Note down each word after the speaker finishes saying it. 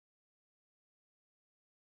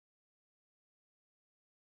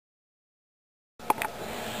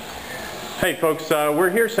Hey folks, we're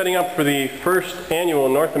here setting up for the first annual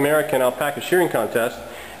North American Alpaca Shearing Contest,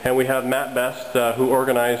 and we have Matt Best who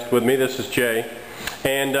organized with me. This is Jay,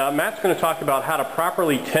 and Matt's going to talk about how to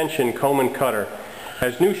properly tension comb and cutter.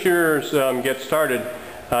 As new shearers get started,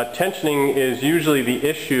 tensioning is usually the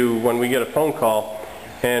issue when we get a phone call,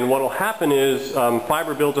 and what will happen is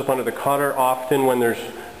fiber builds up under the cutter often when there's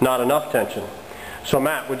not enough tension. So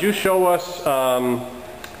Matt, would you show us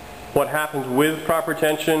what happens with proper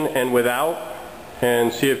tension and without, and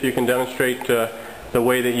see if you can demonstrate the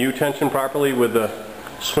way that you tension properly with the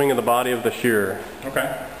swing of the body of the shearer.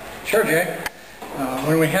 Okay. Sure, Jay.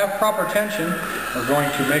 When we have proper tension, we're going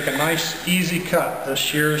to make a nice, easy cut. The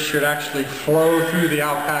shears should actually flow through the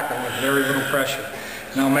alpaca with very little pressure.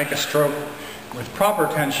 And I'll make a stroke with proper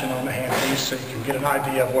tension on the handpiece so you can get an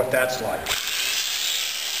idea of what that's like.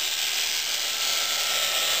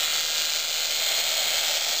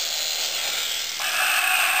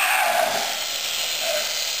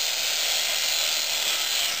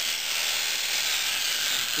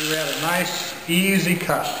 We had a nice, easy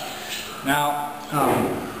cut. Now,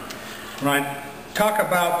 when I talk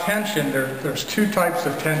about tension, there's two types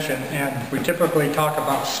of tension, and we typically talk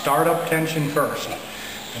about startup tension first.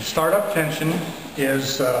 And startup tension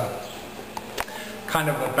is kind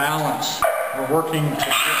of a balance. We're working to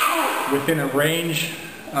get within a range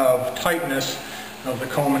of tightness of the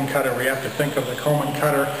comb and cutter. We have to think of the comb and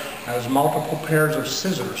cutter as multiple pairs of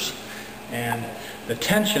scissors. And the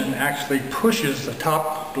tension actually pushes the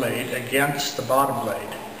top blade against the bottom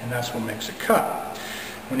blade, and that's what makes it cut.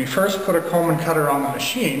 When you first put a comb and cutter on the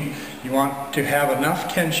machine, you want to have enough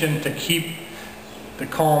tension to keep the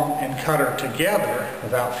comb and cutter together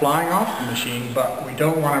without flying off the machine, but we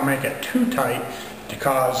don't want to make it too tight to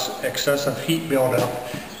cause excessive heat buildup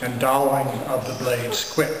and dulling of the blades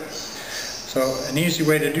quick. So an easy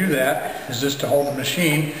way to do that is just to hold the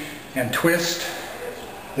machine and twist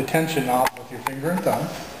the tension knob with your finger and thumb,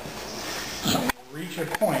 and you'll reach a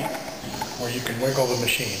point where you can wiggle the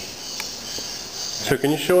machine. So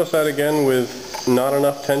can you show us that again with not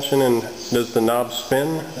enough tension, and does the knob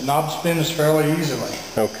spin? The knob spins fairly easily.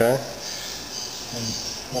 Okay. And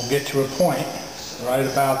we'll get to a point right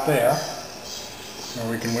about there where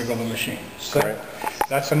we can wiggle the machine. So right.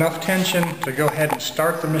 That's enough tension to go ahead and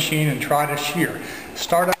start the machine and try to shear.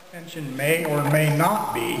 Startup tension may or may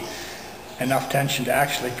not be enough tension to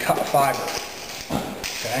actually cut fiber.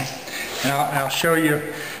 Okay? Now I'll show you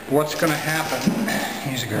what's going to happen,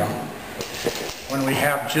 easy girl, when we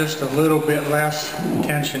have just a little bit less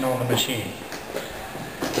tension on the machine.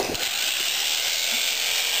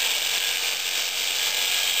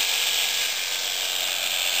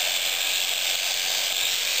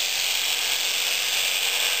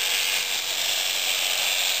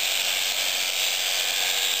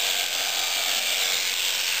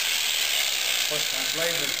 Of course, my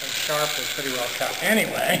blade is so sharp, it's pretty well cut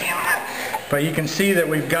anyway. But you can see that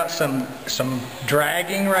we've got some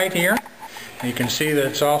dragging right here. You can see that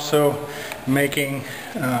it's also making,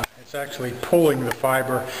 it's actually pulling the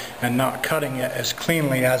fiber and not cutting it as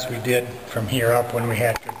cleanly as we did from here up when we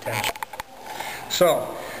had good tension.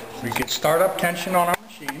 So, we get startup tension on our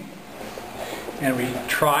machine, and we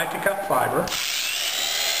try to cut fiber. You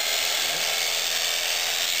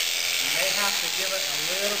may have to give it a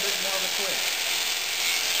little bit more of a twist.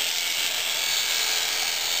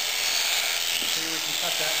 See, we can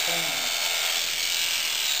cut that clean.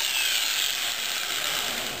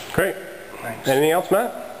 Great. Thanks. Anything else,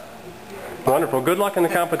 Matt? Wonderful. Good luck in the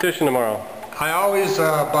competition tomorrow. I always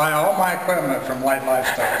buy all my equipment from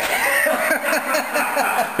Livestock.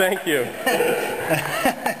 Thank you.